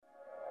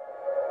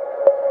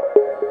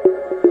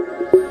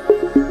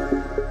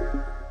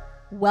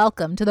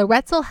Welcome to the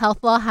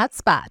HealthLaw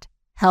HotSpot.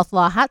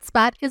 HealthLaw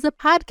HotSpot is a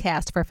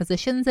podcast for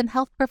physicians and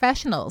health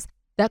professionals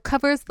that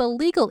covers the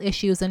legal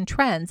issues and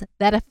trends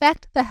that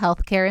affect the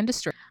healthcare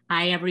industry.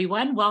 Hi,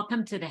 everyone.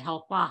 Welcome to the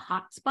HealthLaw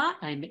Hotspot.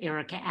 I'm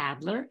Erica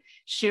Adler,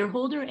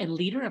 shareholder and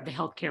leader of the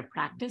healthcare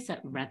practice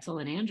at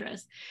Retzel and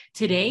Andrus.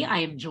 Today, I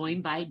am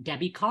joined by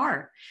Debi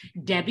Carr.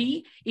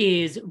 Debi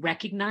is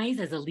recognized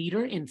as a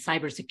leader in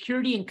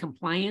cybersecurity and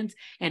compliance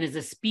and is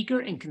a speaker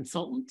and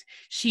consultant.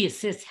 She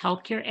assists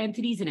healthcare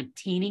entities in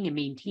obtaining and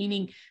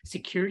maintaining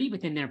security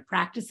within their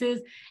practices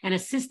and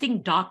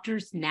assisting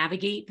doctors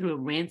navigate through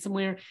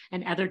ransomware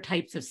and other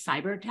types of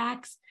cyber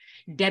attacks.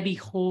 Debi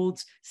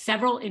holds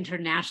several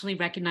internationally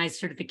recognized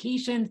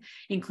certifications,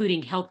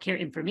 including healthcare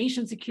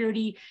information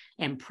security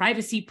and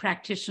privacy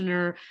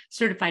practitioner,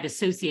 certified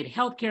associate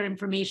healthcare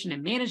information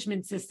and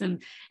management system,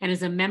 and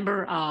is a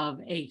member of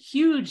a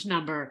huge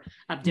number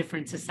of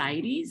different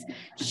societies.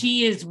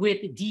 She is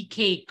with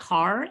DK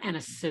Carr and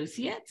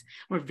Associates.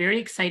 We're very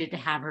excited to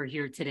have her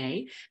here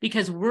today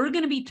because we're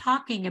going to be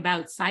talking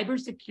about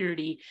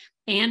cybersecurity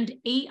and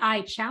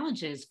AI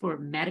challenges for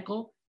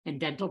medical and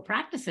dental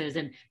practices.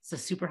 And it's a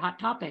super hot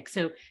topic.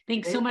 So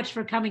thanks so much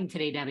for coming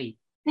today, Debi.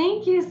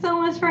 Thank you so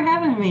much for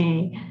having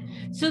me.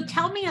 So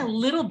tell me a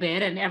little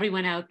bit, and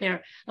everyone out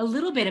there, a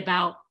little bit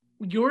about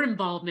your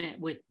involvement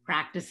with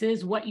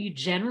practices, what you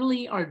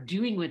generally are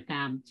doing with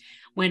them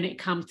when it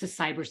comes to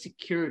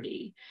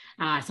cybersecurity,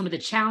 some of the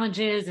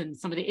challenges and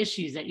some of the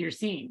issues that you're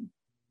seeing.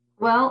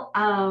 Well,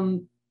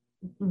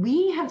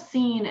 we have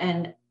seen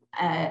an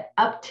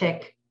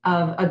uptick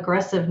of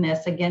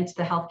aggressiveness against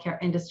the healthcare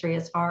industry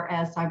as far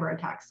as cyber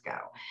attacks go.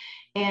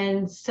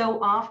 And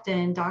so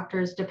often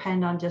doctors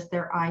depend on just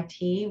their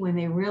IT when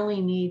they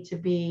really need to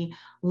be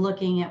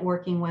looking at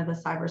working with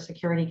a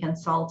cybersecurity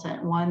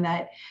consultant, one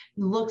that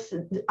looks,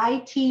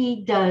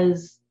 IT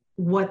does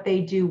what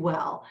they do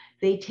well.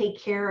 They take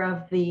care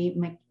of the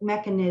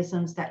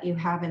mechanisms that you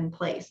have in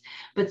place.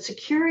 But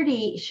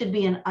security should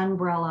be an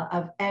umbrella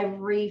of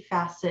every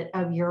facet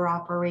of your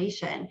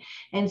operation.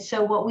 And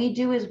so what we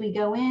do is we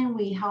go in,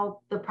 we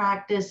help the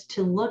practice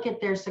to look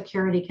at their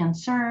security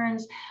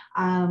concerns,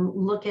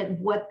 look at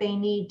what they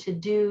need to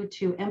do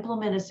to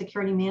implement a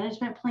security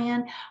management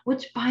plan,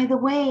 which, by the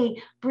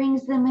way,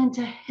 brings them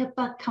into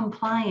HIPAA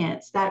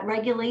compliance, that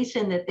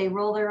regulation that they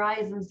roll their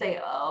eyes and say,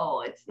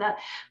 oh, it's not.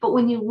 But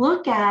when you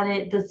look at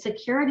it, the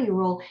security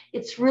rule,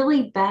 it's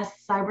really best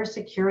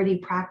cybersecurity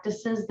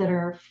practices that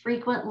are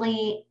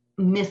frequently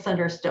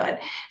misunderstood.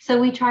 So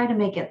we try to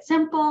make it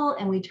simple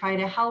and we try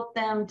to help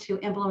them to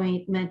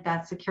implement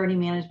that security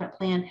management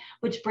plan,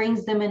 which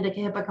brings them into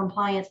HIPAA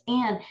compliance.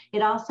 And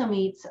it also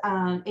meets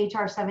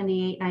HR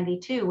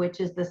 7892, which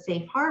is the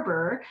safe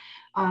harbor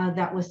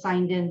that was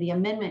signed in, the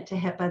amendment to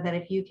HIPAA, that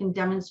if you can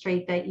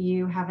demonstrate that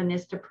you have a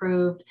NIST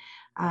approved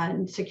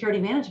security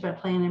management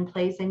plan in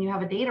place and you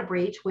have a data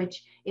breach,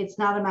 which it's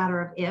not a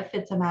matter of if,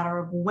 it's a matter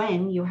of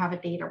when you have a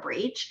data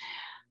breach,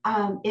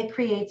 it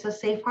creates a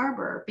safe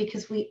harbor,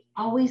 because we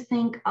always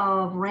think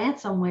of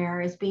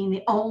ransomware as being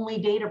the only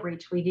data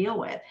breach we deal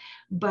with.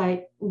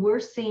 But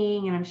we're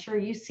seeing, and I'm sure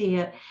you see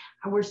it,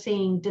 we're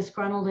seeing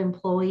disgruntled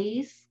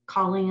employees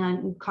calling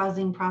on,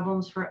 causing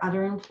problems for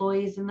other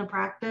employees in the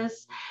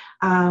practice.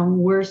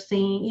 We're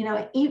seeing,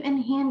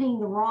 even handing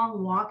the wrong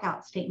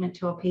walkout statement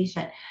to a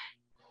patient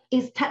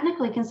is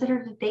technically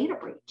considered a data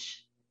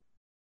breach.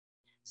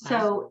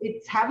 So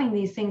it's having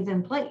these things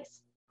in place.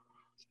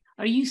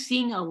 Are you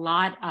seeing a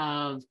lot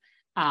of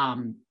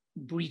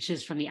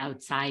breaches from the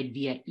outside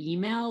via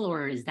email,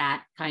 or is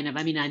that kind of,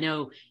 I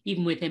know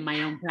even within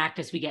my own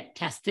practice, we get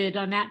tested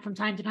on that from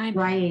time to time.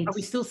 Right. Are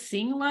we still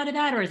seeing a lot of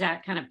that, or is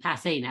that kind of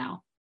passé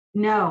now?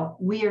 No,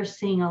 we are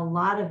seeing a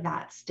lot of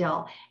that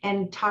still.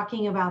 And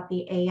talking about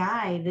the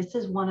AI, this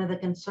is one of the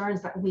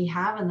concerns that we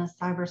have in the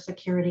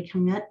cybersecurity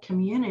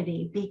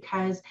community,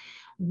 because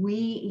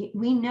we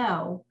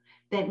know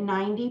that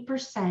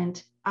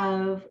 90%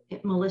 of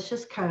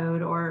malicious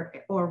code or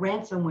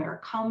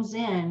ransomware comes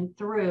in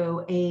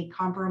through a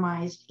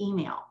compromised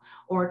email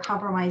or a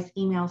compromised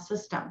email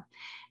system.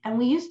 And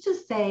we used to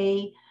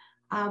say,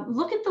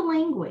 look at the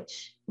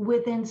language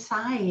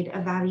inside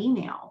of that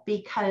email,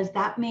 because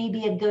that may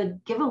be a good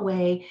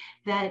giveaway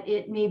that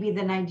it may be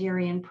the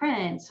Nigerian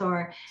prince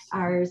or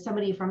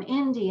somebody from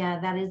India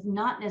that is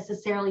not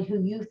necessarily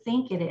who you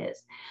think it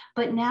is.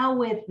 But now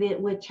with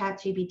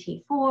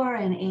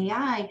ChatGPT-4 and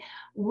AI,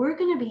 we're not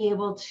going to be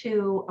able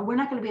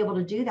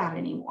to do that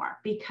anymore,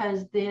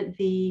 because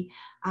the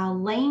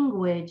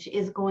language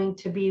is going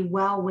to be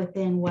well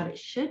within what it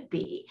should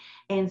be.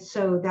 And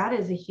so that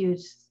is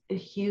a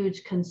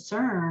huge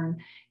concern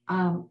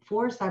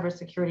for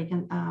cybersecurity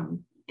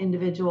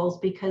individuals,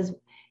 because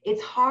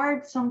it's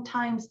hard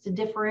sometimes to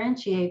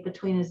differentiate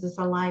between, is this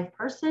a live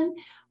person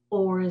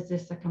or is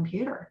this a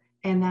computer?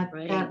 And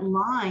that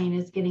line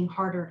is getting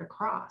harder to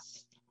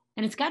cross.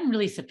 And it's gotten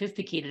really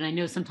sophisticated. I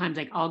know sometimes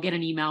I'll get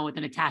an email with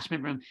an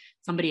attachment from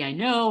somebody I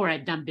know or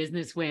I've done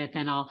business with,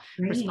 and I'll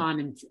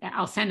respond and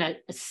I'll send a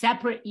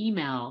separate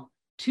email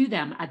to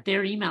them at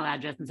their email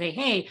address and say,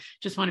 hey,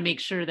 just want to make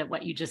sure that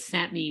what you just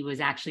sent me was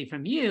actually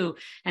from you.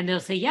 And they'll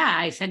say, yeah,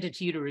 I sent it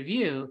to you to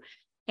review.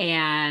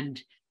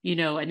 And,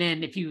 and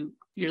then if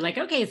you're like,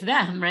 okay, it's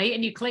them, right?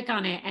 And you click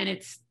on it and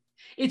it's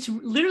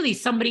literally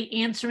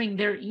somebody answering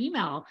their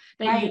email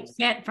that you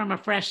sent from a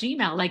fresh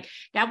email. Like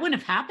that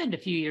wouldn't have happened a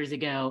few years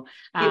ago.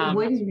 It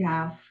wouldn't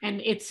have.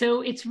 And it's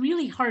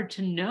really hard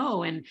to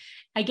know. And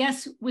I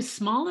guess with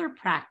smaller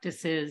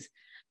practices,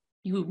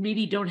 who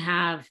maybe don't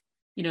have,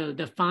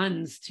 the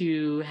funds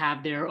to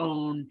have their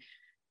own,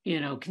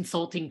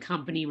 consulting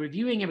company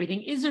reviewing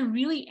everything, is there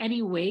really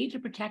any way to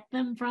protect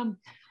them from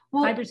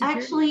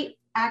cybersecurity?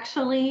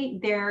 Actually,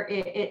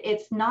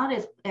 it's not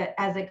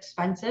as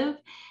expensive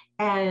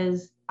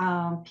as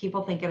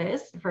people think it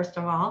is. First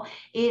of all,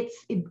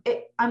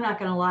 I'm not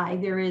going to lie,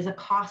 there is a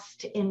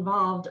cost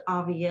involved,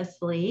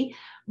 obviously,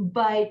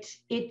 but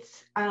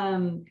it's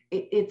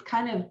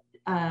kind of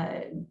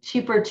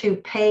cheaper to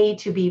pay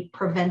to be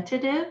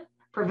preventive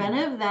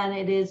than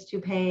it is to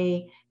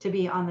pay to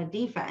be on the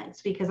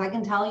defense, because I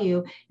can tell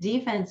you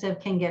defensive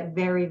can get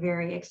very,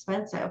 very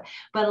expensive.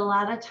 But a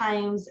lot of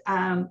times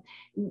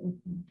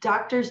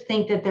doctors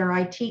think that their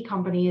IT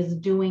company is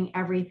doing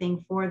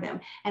everything for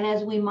them. And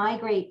as we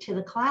migrate to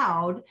the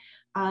cloud,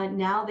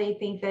 now they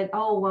think that,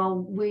 oh, well,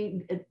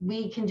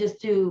 we can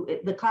just do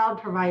the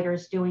cloud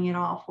providers doing it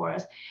all for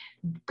us.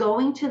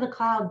 Going to the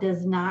cloud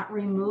does not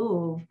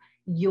remove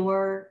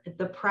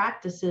the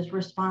practice's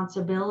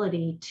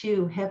responsibility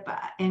to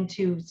HIPAA and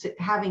to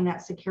having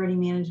that security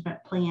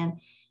management plan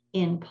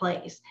in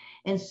place.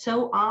 And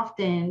so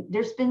often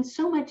there's been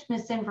so much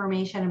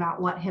misinformation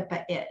about what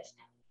HIPAA is.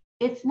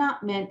 It's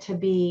not meant to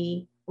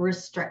be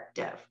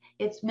restrictive.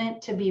 It's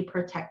meant to be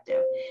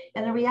protective.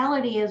 And the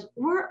reality is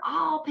we're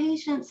all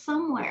patients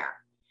somewhere,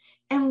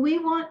 and we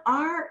want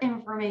our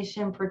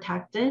information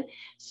protected.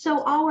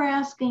 So all we're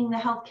asking the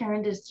healthcare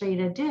industry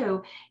to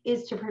do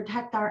is to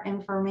protect our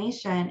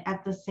information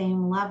at the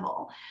same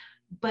level.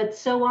 But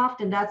so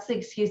often that's the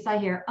excuse I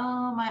hear,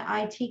 oh,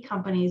 my IT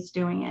company is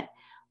doing it.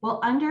 Well,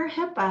 under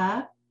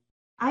HIPAA,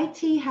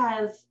 IT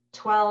has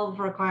 12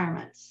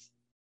 requirements.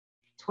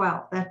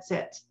 12, that's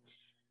it.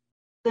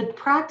 The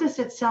practice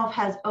itself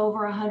has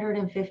over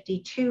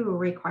 152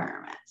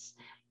 requirements.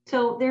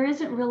 So there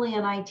isn't really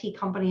an IT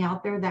company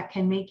out there that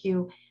can make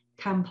you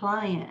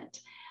compliant.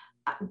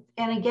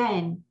 And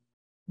again,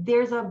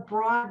 there's a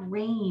broad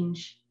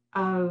range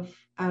of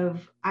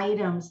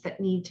items that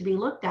need to be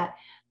looked at.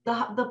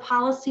 The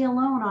policy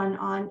alone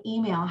on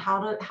email,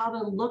 how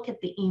to look at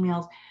the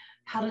emails,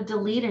 how to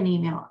delete an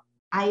email.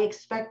 I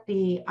expect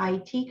the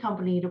IT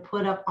company to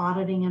put up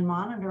auditing and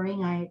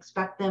monitoring. I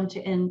expect them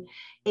to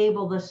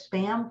enable the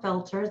spam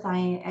filters.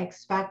 I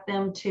expect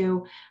them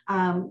to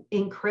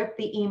encrypt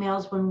the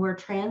emails when we're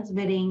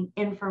transmitting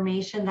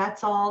information.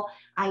 That's all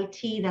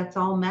IT, that's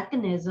all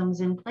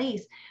mechanisms in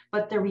place.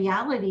 But the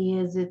reality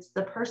is it's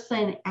the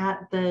person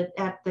at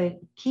the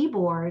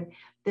keyboard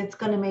that's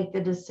going to make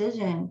the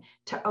decision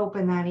to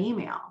open that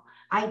email.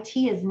 IT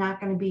is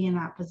not going to be in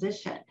that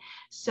position.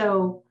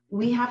 So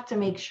we have to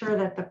make sure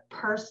that the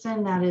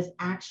person that is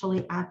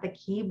actually at the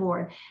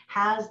keyboard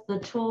has the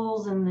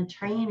tools and the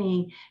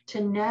training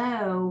to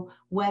know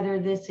whether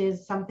this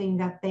is something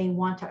that they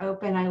want to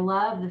open. I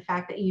love the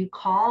fact that you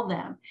call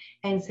them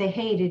and say,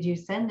 hey, did you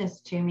send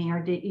this to me,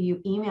 or did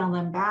you email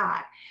them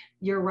back?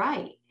 You're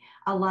right.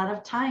 A lot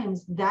of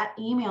times that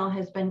email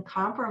has been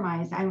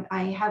compromised.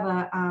 I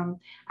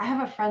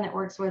have a friend that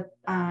works with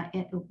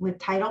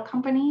title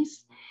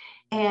companies.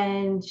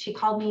 And she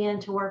called me in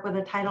to work with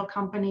a title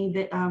company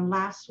that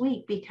last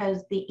week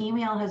because the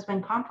email has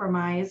been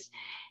compromised,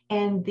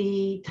 and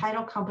the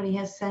title company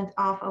has sent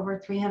off over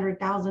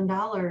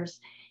 $300,000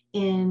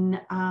 in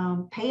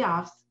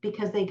payoffs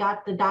because they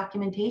got the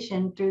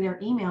documentation through their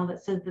email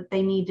that says that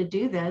they need to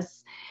do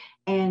this.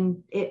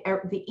 And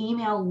the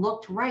email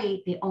looked right.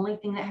 The only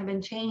thing that had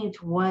been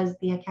changed was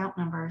the account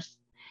numbers.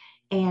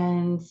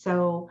 And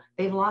so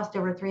they've lost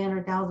over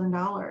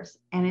 $300,000,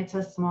 and it's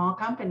a small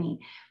company.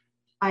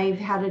 I've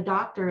had a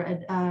doctor,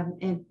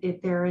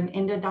 they're an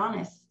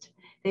endodontist.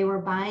 They were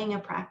buying a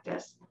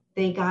practice.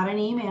 They got an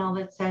email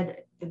that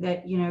said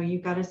that,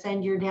 you've got to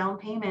send your down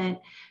payment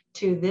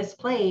to this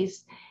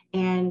place,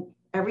 and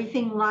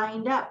everything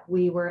lined up.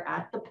 We were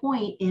at the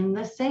point in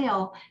the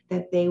sale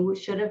that they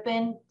should have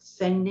been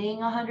sending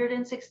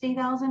 $160,000.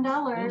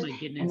 Oh my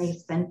goodness. And they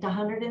sent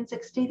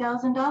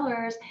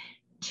 $160,000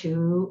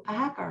 to a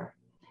hacker.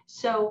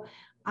 So,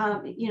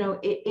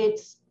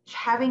 it's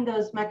having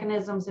those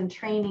mechanisms and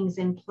trainings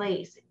in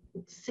place.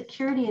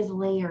 Security is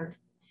layered,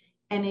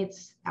 and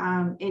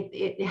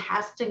it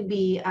has to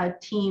be a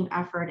team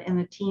effort, and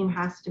the team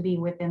has to be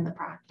within the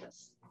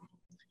practice.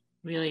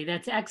 Really,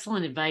 that's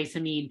excellent advice. I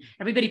mean,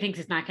 everybody thinks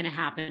it's not going to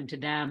happen to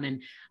them.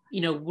 And,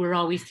 we're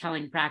always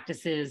telling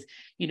practices,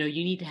 you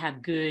need to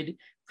have good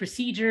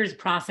procedures,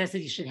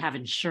 processes. You should have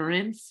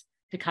insurance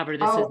to cover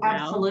this as well.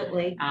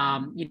 Absolutely.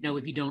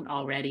 If you don't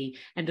already.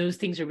 And those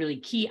things are really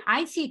key.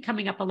 I see it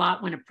coming up a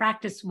lot when a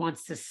practice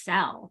wants to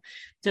sell.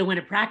 So when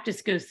a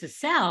practice goes to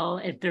sell,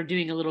 if they're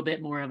doing a little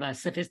bit more of a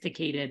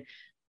sophisticated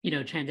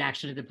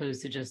transaction as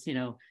opposed to just,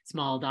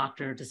 small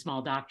doctor to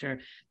small doctor.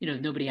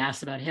 Nobody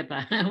asked about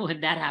HIPAA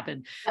when that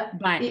happened,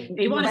 but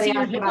they want to see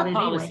your HIPAA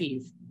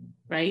policies,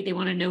 right? They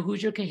want to know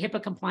who's your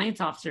HIPAA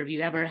compliance officer. Have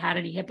you ever had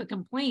any HIPAA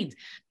complaints?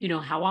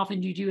 How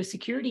often do you do a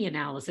security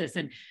analysis?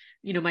 And,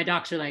 my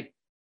docs are like,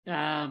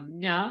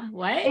 yeah,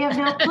 what? They have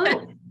no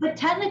clue. But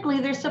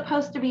technically, they're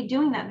supposed to be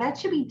doing that. That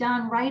should be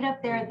done right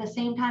up there at the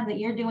same time that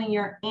you're doing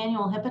your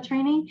annual HIPAA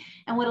training.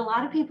 And what a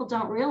lot of people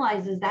don't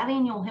realize is that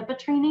annual HIPAA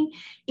training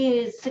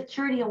is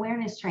security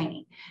awareness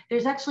training.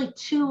 There's actually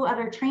two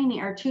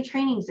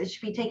trainings that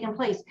should be taking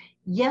place.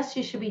 Yes,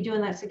 you should be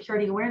doing that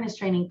security awareness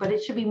training, but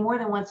it should be more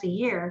than once a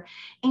year.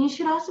 And you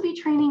should also be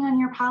training on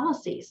your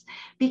policies,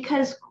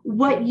 because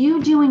what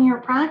you do in your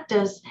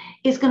practice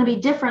is going to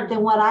be different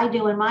than what I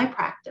do in my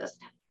practice.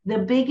 The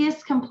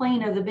biggest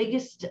complaint, or the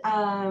biggest,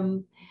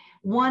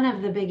 one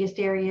of the biggest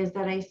areas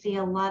that I see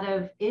a lot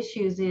of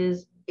issues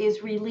is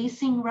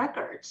releasing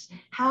records.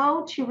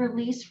 How to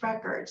release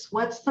records?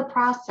 What's the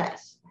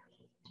process?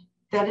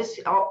 That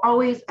is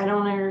always, I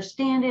don't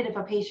understand it. If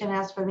a patient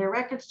asks for their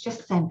records,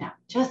 just send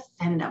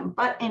them.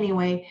 But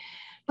anyway,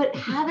 but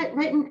have it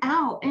written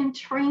out and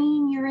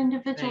train your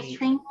individuals, right.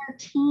 Train your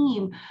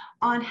team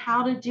on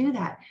how to do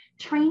that.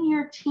 Train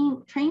your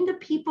team, train the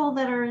people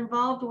that are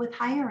involved with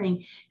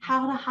hiring,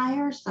 how to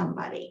hire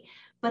somebody,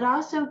 but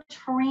also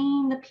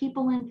train the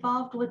people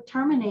involved with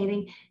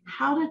terminating,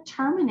 how to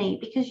terminate,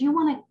 because you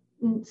want to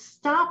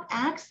stop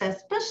access,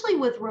 especially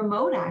with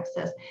remote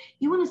access.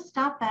 You want to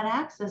stop that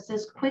access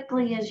as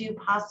quickly as you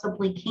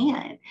possibly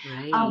can,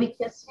 right.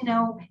 Because,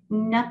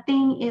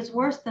 nothing is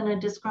worse than a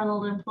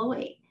disgruntled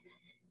employee.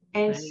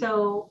 And right.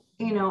 So,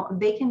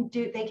 they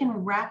can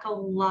rack a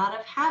lot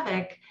of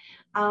havoc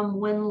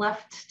when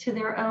left to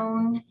their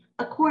own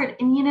accord.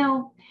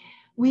 And,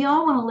 we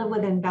all want to live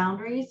within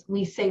boundaries.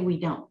 We say we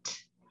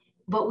don't,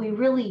 but we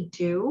really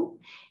do.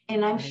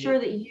 And I'm right. sure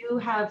that you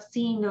have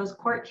seen those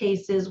court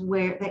cases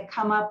that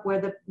come up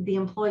where the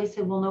employee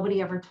said, well,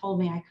 nobody ever told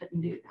me I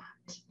couldn't do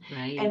that.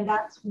 Right. And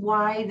that's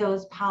why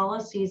those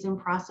policies and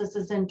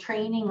processes and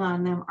training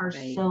on them are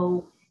right.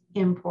 so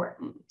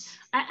important.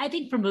 I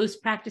think for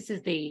most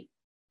practices, they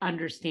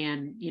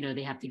understand,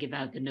 they have to give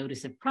out the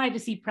notice of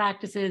privacy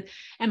practices,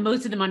 and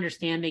most of them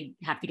understand they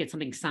have to get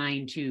something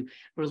signed to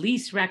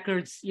release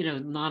records.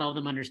 Not all of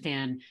them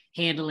understand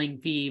handling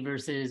fee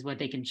versus what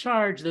they can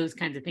charge. Those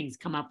kinds of things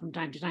come up from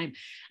time to time.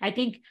 I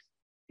think,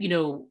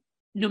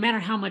 no matter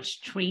how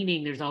much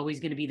training, there's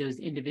always going to be those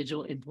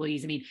individual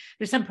employees. I mean,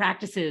 there's some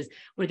practices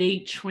where they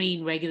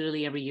train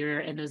regularly every year,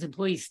 and those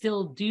employees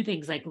still do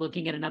things like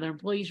looking at another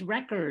employee's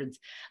records.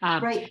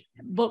 Right.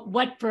 But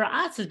what for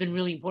us has been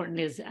really important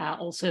is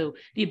also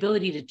the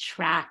ability to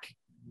track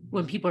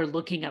when people are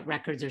looking at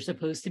records they're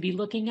supposed to be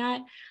looking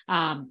at,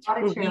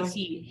 where we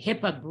see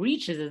HIPAA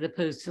breaches as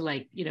opposed to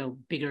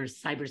bigger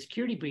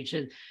cybersecurity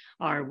breaches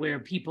are where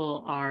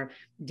people are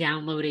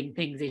downloading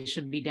things they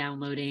shouldn't be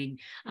downloading.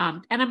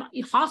 And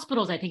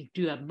hospitals, I think,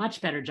 do a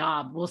much better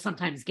job. We'll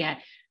sometimes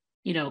get,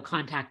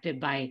 contacted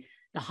by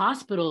the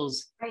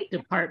hospital's right.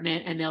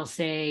 department, and they'll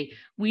say,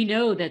 we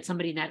know that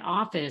somebody in that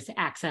office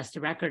accessed a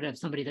record of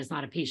somebody that's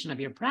not a patient of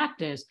your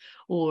practice,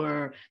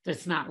 or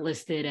that's not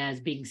listed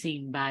as being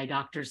seen by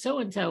Dr.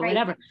 So-and-so, right.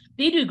 whatever.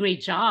 They do a great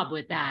job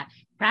with that.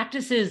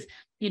 Practices,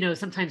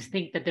 sometimes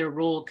think that their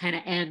role kind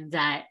of ends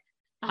at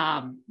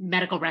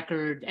medical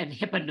record and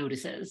HIPAA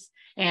notices.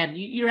 And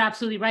you're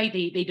absolutely right.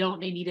 They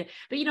need it.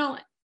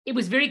 But, it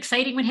was very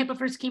exciting when HIPAA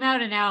first came out,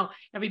 and now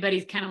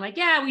everybody's kind of like,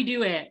 yeah, we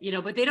do it,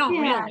 but they don't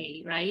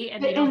really, right?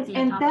 And they don't.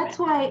 And that's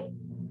why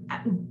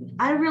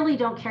I really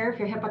don't care if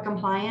you're HIPAA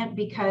compliant,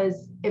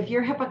 because if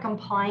you're HIPAA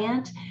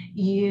compliant,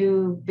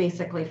 you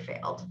basically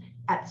failed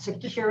at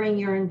securing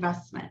your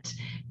investment.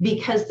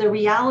 Because the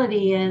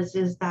reality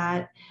is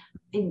that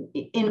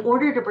in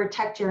order to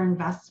protect your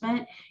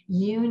investment,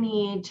 you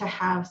need to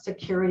have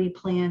security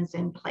plans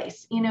in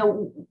place. There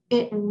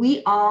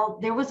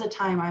was a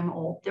time, I'm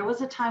old, there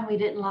was a time we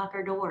didn't lock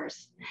our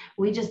doors.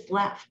 We just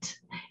left.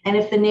 And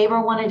if the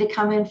neighbor wanted to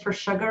come in for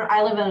sugar,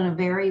 I live in a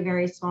very,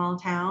 very small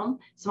town,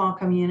 small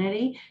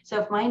community.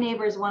 So if my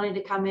neighbors wanted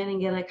to come in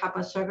and get a cup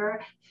of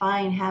sugar,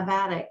 fine, have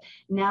at it.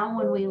 Now,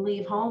 when we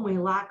leave home, we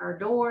lock our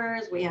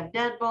doors, we have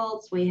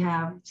deadbolts, we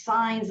have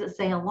signs that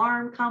say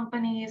alarm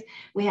companies,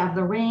 we have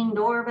the Ring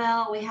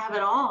doorbell, we have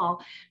it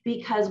all,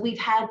 because we've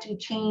had to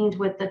change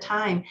with the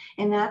time.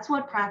 And that's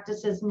what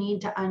practices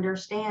need to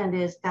understand,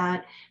 is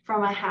that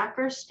from a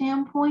hacker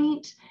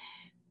standpoint,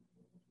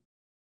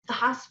 the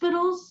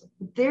hospitals,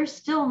 they're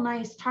still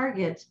nice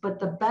targets, but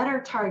the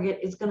better target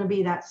is going to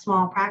be that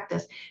small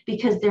practice,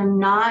 because they're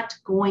not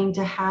going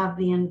to have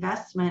the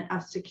investment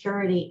of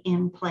security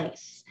in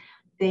place.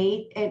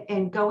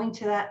 And going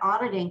to that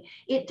auditing,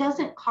 it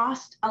doesn't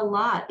cost a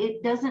lot.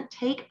 It doesn't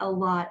take a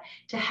lot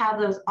to have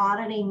those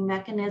auditing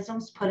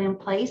mechanisms put in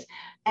place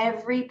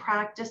Every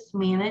practice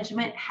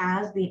management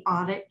has the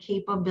audit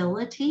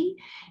capability.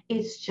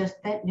 It's just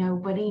that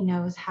nobody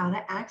knows how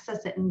to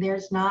access it. And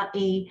there's not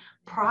a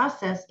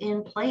process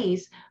in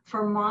place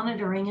for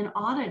monitoring and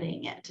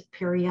auditing it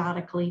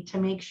periodically to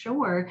make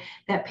sure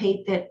that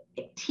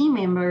team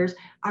members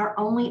are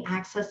only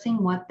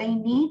accessing what they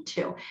need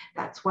to.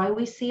 That's why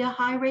we see a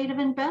high rate of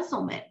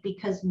embezzlement,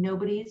 because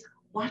nobody's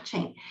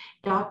watching.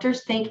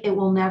 Doctors think it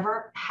will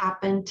never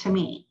happen to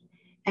me.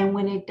 And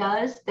when it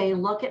does, they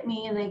look at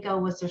me and they go,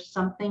 was there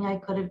something I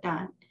could have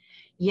done?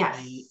 Yes.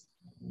 Right.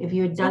 If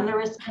you had done the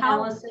risk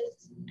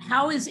analysis.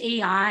 How is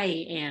AI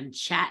and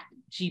Chat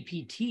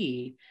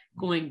GPT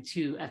going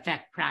to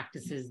affect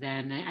practices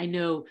then? I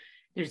know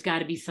there's got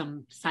to be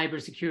some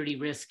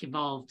cybersecurity risk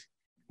involved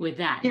with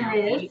that. There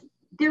is. Right?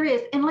 There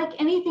is. And like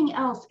anything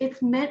else,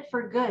 it's meant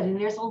for good. And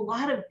there's a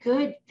lot of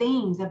good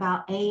things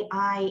about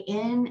AI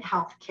in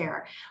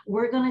healthcare.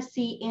 We're going to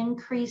see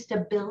increased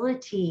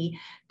ability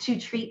to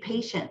treat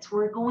patients.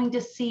 We're going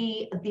to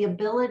see the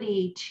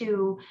ability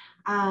to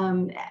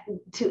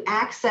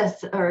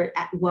access, or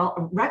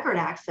record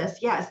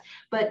access, yes,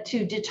 but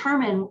to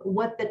determine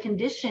what the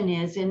condition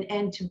is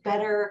and to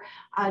better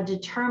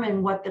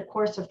determine what the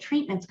course of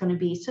treatment is going to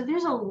be. So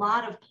there's a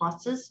lot of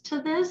pluses to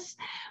this,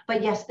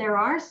 but yes, there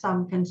are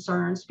some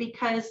concerns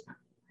because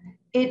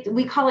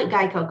we call it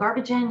GEICO,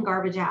 garbage in,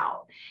 garbage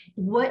out.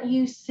 What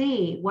you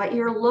see, what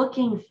you're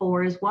looking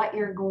for is what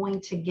you're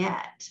going to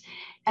get.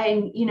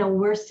 And,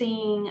 we're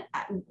seeing,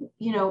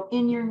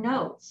 in your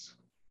notes,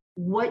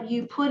 what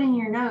you put in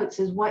your notes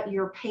is what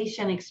your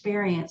patient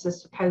experience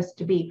is supposed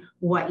to be.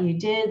 What you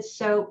did,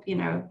 so,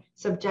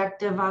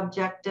 subjective,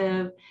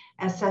 objective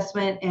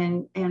assessment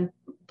and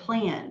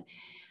plan.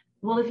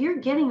 Well, if you're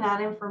getting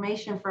that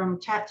information from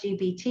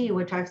ChatGPT,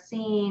 which I've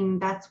seen,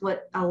 that's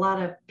what a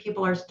lot of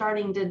people are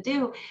starting to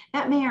do,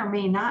 that may or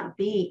may not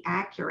be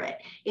accurate.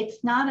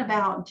 It's not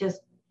about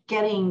just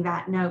getting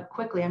that note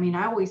quickly. I mean,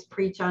 I always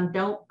preach on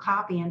don't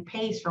copy and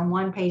paste from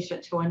one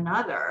patient to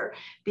another,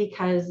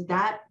 because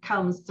that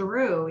comes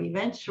through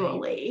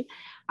eventually.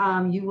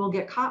 You will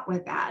get caught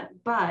with that.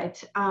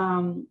 But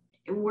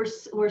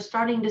we're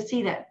starting to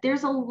see that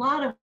there's a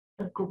lot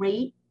of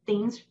great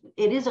things.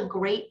 It is a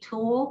great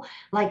tool,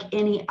 like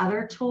any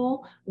other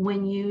tool,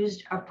 when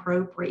used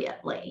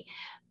appropriately.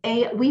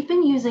 We've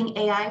been using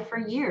AI for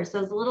years.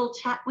 Those little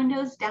chat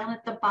windows down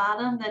at the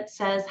bottom that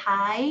says,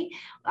 hi,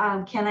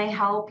 can I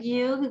help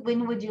you?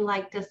 When would you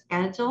like to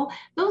schedule?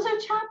 Those are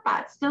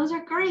chatbots. Those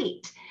are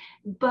great.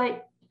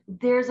 But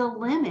there's a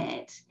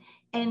limit,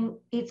 and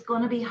it's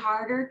going to be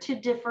harder to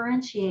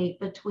differentiate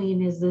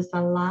between, is this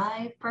a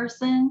live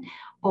person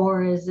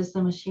or is this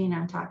a machine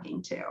I'm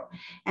talking to?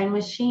 And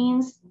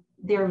machines,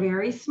 they're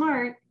very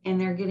smart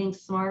and they're getting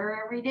smarter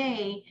every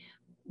day,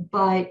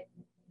 but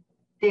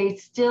we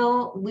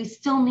still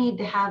need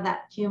to have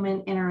that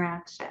human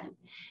interaction.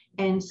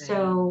 And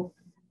so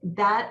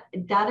that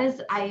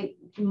is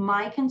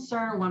my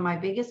concern. One of my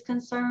biggest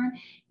concern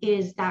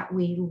is that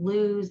we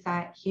lose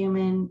that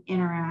human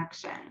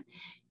interaction.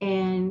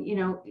 And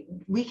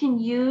we can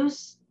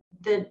use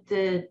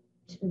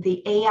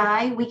the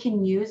AI, we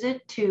can use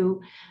it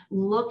to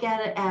look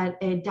at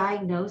a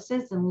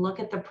diagnosis and look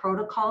at the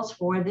protocols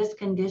for this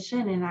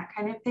condition and that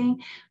kind of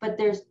thing. But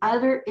there's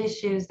other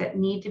issues that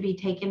need to be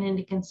taken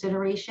into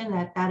consideration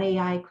that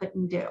AI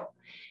couldn't do,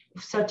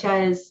 such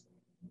as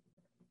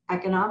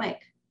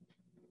economic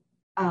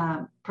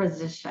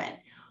position.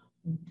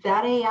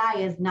 That AI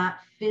is not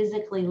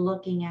physically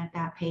looking at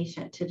that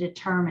patient to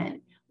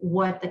determine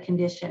what the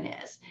condition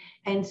is.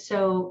 And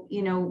so,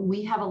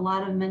 we have a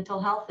lot of mental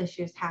health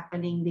issues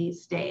happening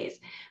these days.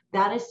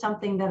 That is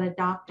something that a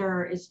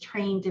doctor is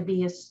trained to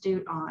be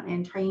astute on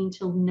and trained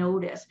to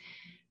notice.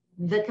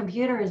 The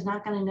computer is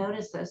not going to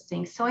notice those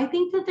things. So I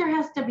think that there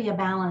has to be a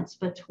balance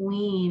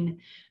between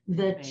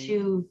the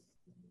two,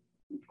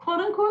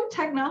 quote unquote,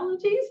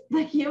 technologies,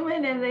 the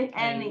human and the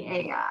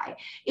AI.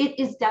 It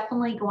is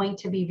definitely going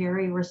to be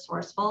very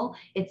resourceful.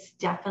 It's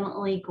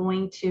definitely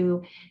going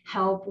to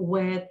help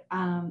with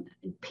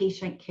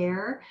patient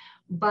care.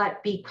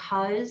 But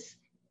because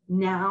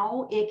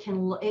now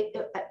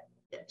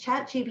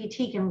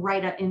ChatGPT can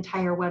write an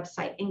entire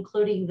website,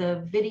 including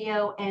the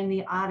video and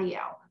the audio.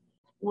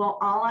 Well,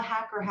 all a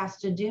hacker has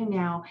to do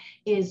now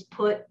is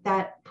put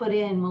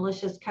in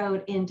malicious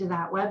code into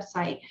that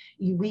website.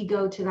 We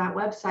go to that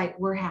website,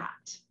 we're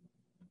hacked.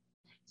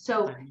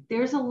 So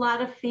there's a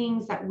lot of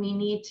things that we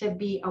need to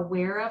be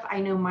aware of. I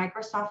know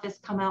Microsoft has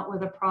come out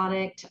with a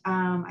product,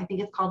 I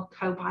think it's called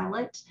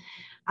Copilot,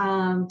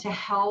 to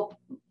help.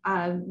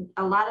 A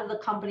lot of the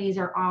companies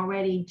are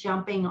already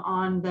jumping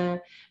on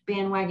the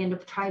bandwagon to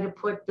try to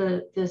put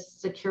the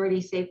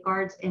security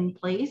safeguards in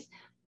place,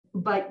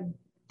 but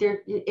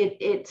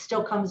it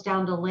still comes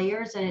down to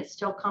layers, and it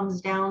still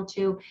comes down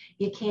to,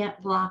 you can't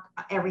block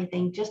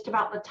everything. Just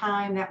about the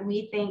time that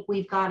we think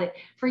we've got it.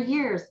 For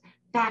years,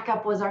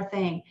 backup was our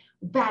thing.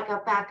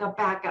 Backup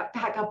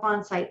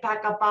on site,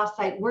 backup off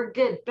site. We're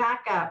good,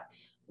 backup.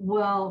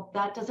 Well,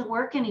 that doesn't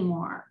work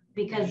anymore,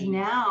 because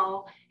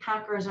now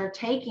hackers are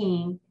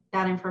taking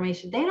that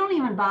information. They don't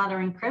even bother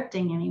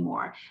encrypting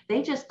anymore.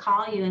 They just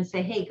call you and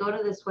say, hey, go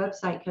to this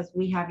website because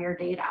we have your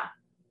data.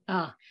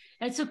 Oh,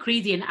 that's so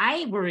crazy. And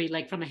I worry,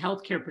 like from a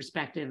healthcare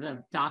perspective, of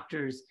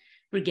doctors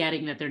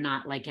forgetting that they're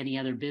not like any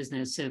other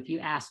business. So if you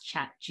ask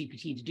Chat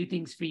GPT to do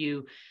things for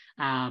you,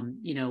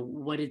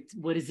 what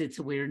is its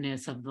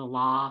awareness of the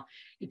law?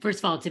 First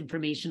of all, its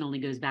information only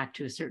goes back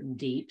to a certain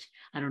date.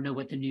 I don't know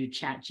what the new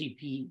Chat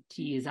GPT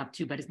is up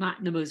to, but it's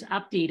not the most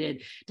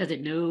updated. Does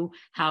it know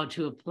how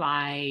to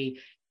apply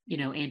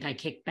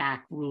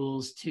anti-kickback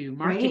rules to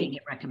marketing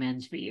it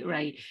recommends for you,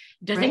 right?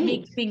 Does it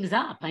make things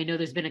up? I know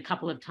there's been a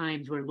couple of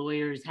times where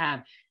lawyers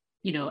have,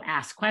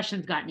 asked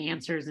questions, gotten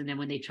answers, and then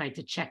when they tried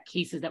to check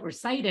cases that were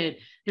cited,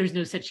 there's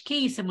no such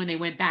case. And when they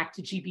went back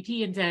to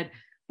GPT and said,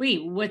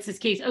 wait, what's this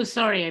case? Oh,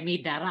 sorry, I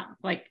made that up.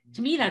 Like,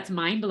 to me, that's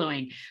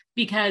mind-blowing,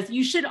 because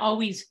you should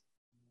always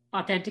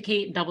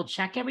authenticate and double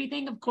check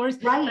everything, of course.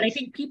 Right. But I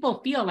think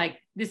people feel like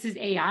this is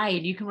AI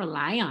and you can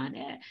rely on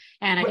it.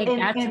 And I think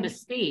that's a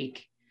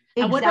mistake.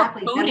 Exactly. And what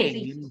about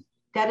coding?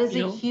 That is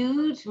a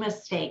huge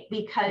mistake,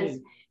 because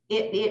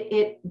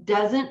it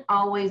doesn't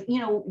always,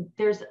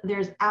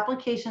 there's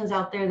applications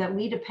out there that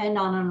we depend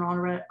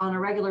on a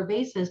regular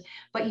basis,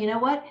 but you know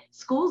what?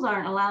 Schools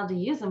aren't allowed to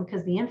use them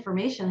because the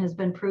information has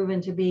been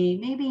proven to be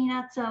maybe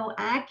not so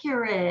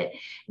accurate.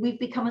 We've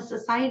become a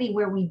society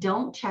where we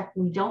don't check,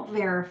 we don't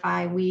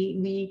verify,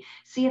 we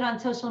see it on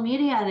social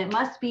media and it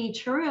must be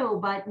true,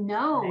 but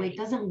no, it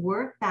doesn't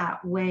work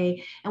that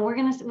way. And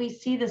we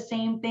see the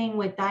same thing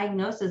with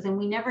diagnosis, and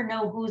we never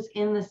know who's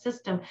in the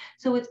system.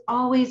 So it's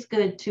always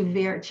good to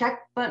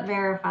check but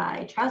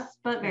verify, trust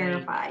but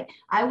verify.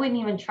 I wouldn't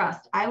even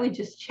trust. I would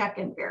just check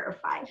and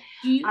verify.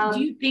 Do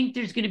you think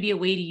there's going to be a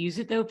way to use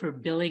it though for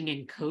billing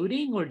and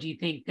coding, or do you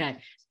think that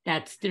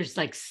there's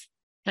like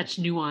such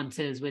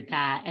nuances with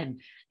that, and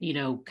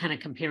kind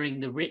of comparing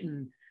the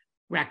written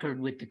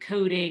record with the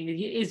coding?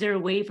 Is there a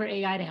way for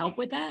AI to help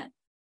with that?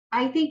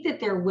 I think that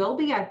there will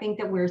be. I think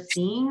that we're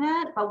seeing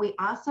that, but we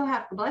also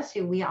have to, bless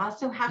you, we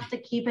also have to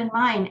keep in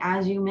mind,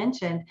 as you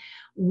mentioned,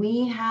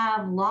 we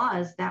have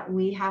laws that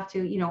we have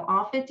to,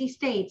 all 50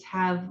 states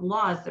have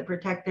laws that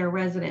protect their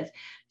residents.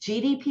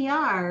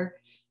 GDPR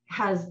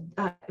has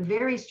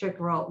very strict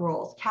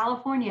rules.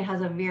 California has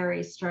a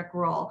very strict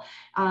rule.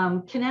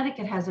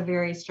 Connecticut has a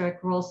very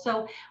strict rule.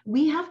 So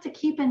we have to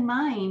keep in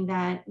mind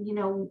that,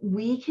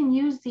 we can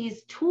use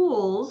these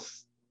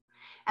tools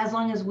as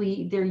long as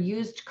they're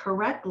used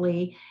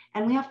correctly,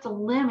 and we have to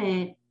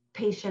limit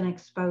patient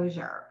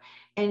exposure.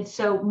 And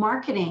so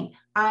marketing,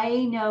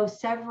 I know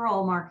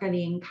several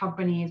marketing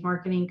companies,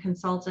 marketing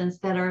consultants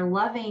that are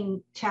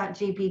loving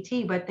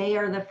ChatGPT, but they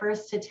are the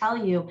first to tell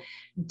you,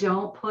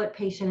 don't put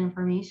patient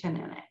information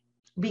in it.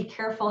 Be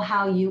careful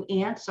how you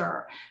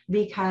answer,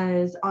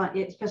 because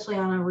especially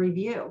on a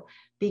review,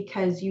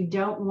 because you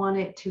don't want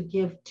it to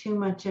give too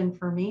much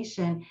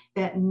information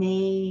that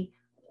may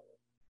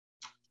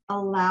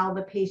allow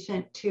the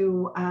patient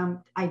to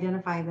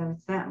identify that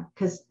it's them.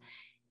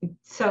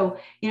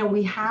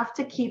 We have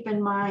to keep in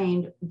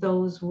mind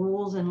those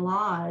rules and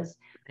laws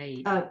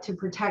to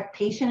protect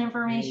patient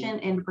information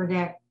and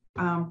protect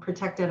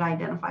protected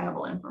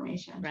identifiable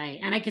information. Right.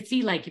 And I could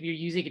see, like, if you're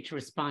using it to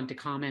respond to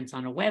comments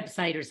on a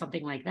website or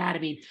something like that, I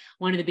mean,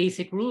 one of the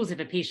basic rules, if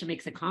a patient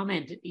makes a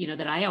comment,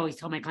 that I always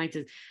tell my clients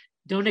is,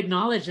 don't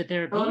acknowledge that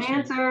they're a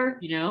patient. Don't answer.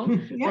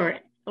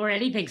 Yep. or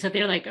anything. So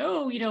they're like,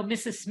 oh,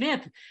 Mrs.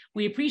 Smith,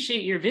 we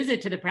appreciate your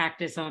visit to the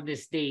practice on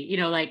this date.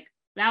 Like,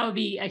 that would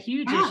be a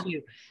huge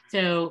issue.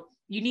 So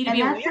you need to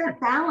be aware. And that's a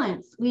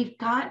balance. We've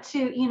got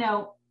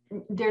to,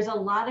 there's a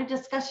lot of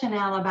discussion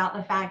now about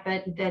the fact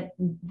that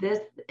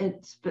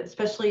it's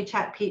especially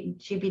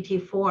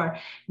GPT-4,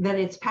 that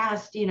it's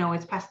passed,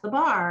 it's passed the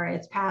bar,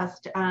 it's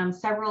passed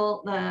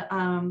several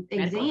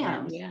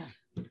exams. Yeah.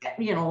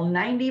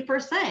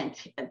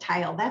 90%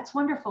 tile. That's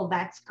wonderful.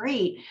 That's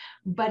great.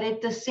 But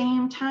at the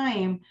same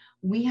time,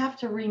 we have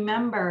to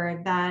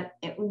remember that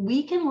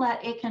we can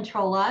let it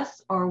control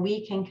us, or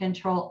we can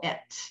control it.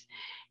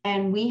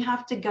 And we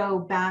have to go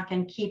back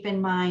and keep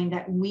in mind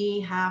that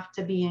we have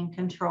to be in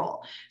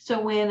control.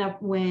 So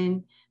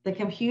when the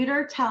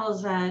computer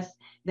tells us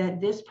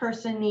that this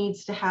person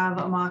needs to have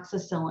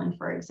amoxicillin,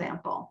 for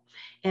example,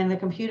 and the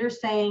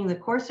computer's saying the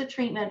course of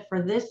treatment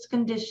for this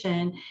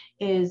condition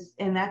is,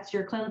 and that's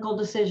your clinical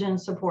decision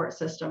support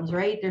systems,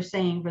 right? They're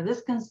saying for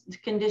this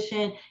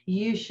condition,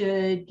 you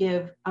should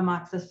give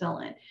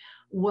amoxicillin.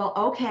 Well,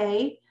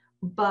 okay,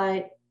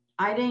 but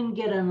I didn't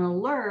get an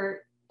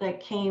alert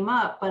that came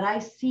up, but I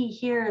see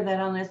here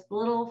that on this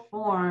little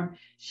form,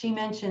 she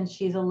mentioned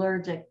she's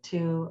allergic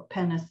to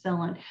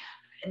penicillin.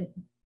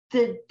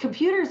 The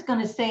computer is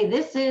going to say,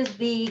 this is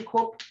the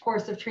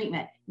course of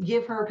treatment,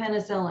 give her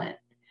penicillin.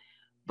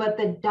 But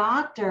the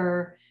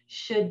doctor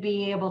should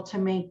be able to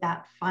make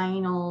that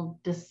final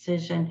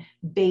decision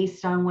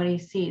based on what he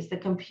sees. The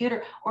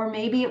computer, or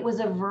maybe it was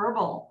a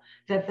verbal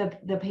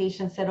that the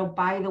patient said, oh,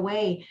 by the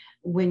way,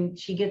 when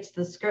she gets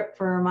the script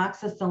for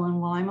amoxicillin,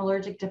 well, I'm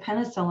allergic to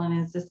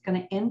penicillin. Is this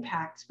going to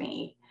impact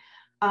me?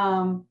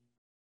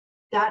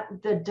 that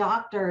the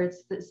doctor,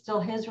 it's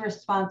still his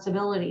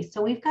responsibility.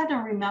 So we've got to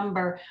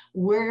remember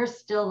we're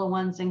still the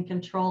ones in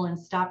control and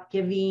stop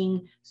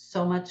giving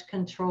so much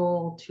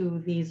control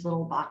to these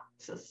little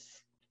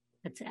boxes.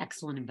 That's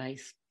excellent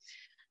advice.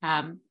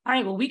 All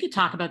right, well, we could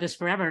talk about this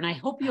forever, and I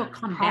hope you'll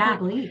come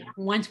Probably. back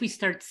once we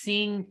start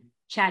seeing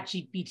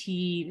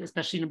ChatGPT,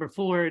 especially number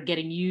 4,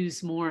 getting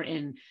used more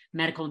in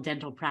medical and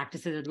dental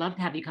practices. I'd love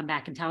to have you come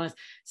back and tell us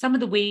some of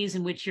the ways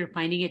in which you're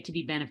finding it to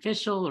be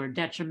beneficial or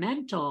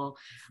detrimental,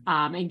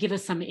 and give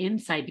us some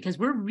insight, because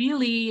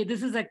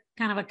this is a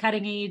kind of a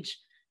cutting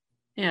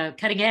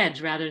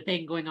edge rather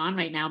thing going on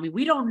right now. I mean,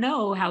 we don't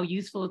know how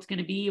useful it's going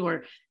to be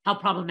or how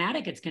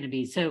problematic it's going to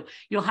be. So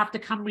you'll have to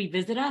come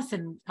revisit us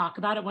and talk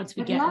about it once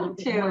we get a little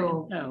bit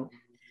more info.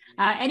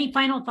 Any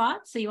final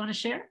thoughts that you want to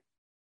share?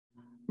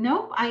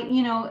 Nope.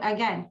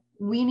 Again,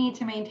 we need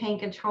to maintain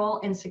control,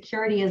 and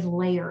security is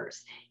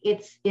layers.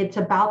 It's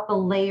about the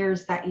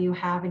layers that you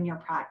have in your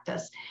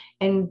practice,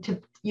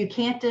 and you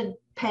can't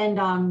depend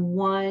on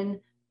one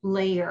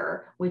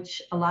layer,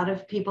 which a lot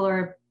of people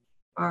are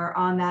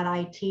on that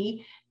IT.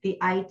 The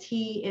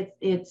IT,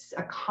 it's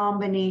a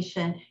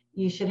combination.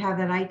 You should have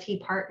an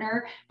IT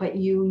partner, but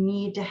you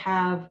need to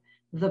have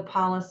the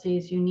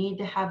policies. You need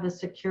to have the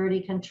security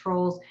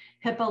controls.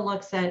 HIPAA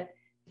looks at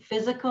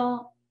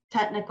physical,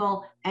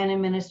 technical, and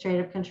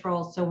administrative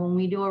controls. So when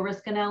we do a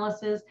risk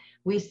analysis,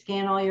 we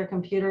scan all your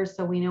computers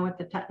so we know what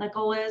the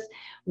technical is.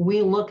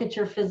 We look at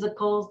your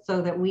physical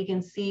so that we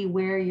can see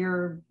where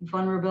your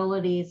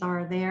vulnerabilities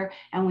are there,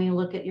 and we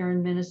look at your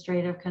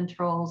administrative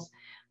controls,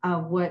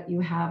 what you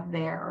have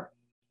there.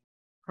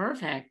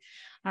 Perfect.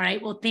 All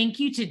right. Well, thank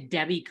you to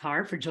Debi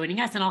Carr for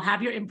joining us, and I'll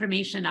have your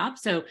information up.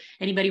 So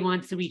anybody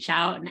wants to reach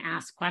out and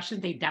ask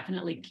questions, they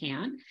definitely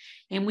can.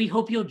 And we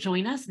hope you'll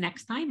join us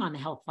next time on the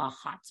HealthLaw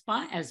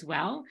Hotspot as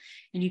well.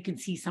 And you can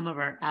see some of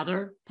our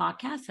other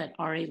podcasts at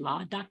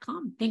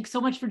ralaw.com. Thanks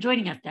so much for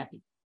joining us, Debi.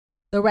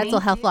 The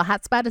Retzel HealthLaw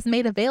Hotspot is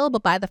made available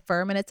by the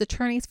firm and its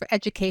attorneys for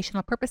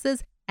educational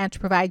purposes and to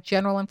provide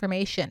general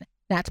information,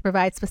 not to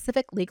provide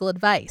specific legal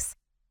advice.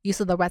 Use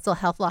of the Retzel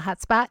HealthLaw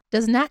Hotspot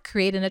does not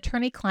create an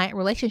attorney-client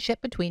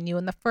relationship between you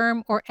and the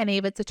firm or any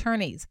of its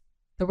attorneys.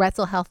 The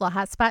Retzel HealthLaw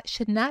Hotspot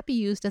should not be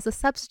used as a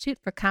substitute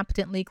for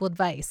competent legal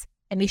advice,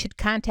 and you should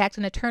contact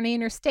an attorney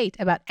in your state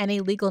about any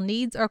legal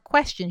needs or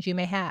questions you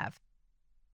may have.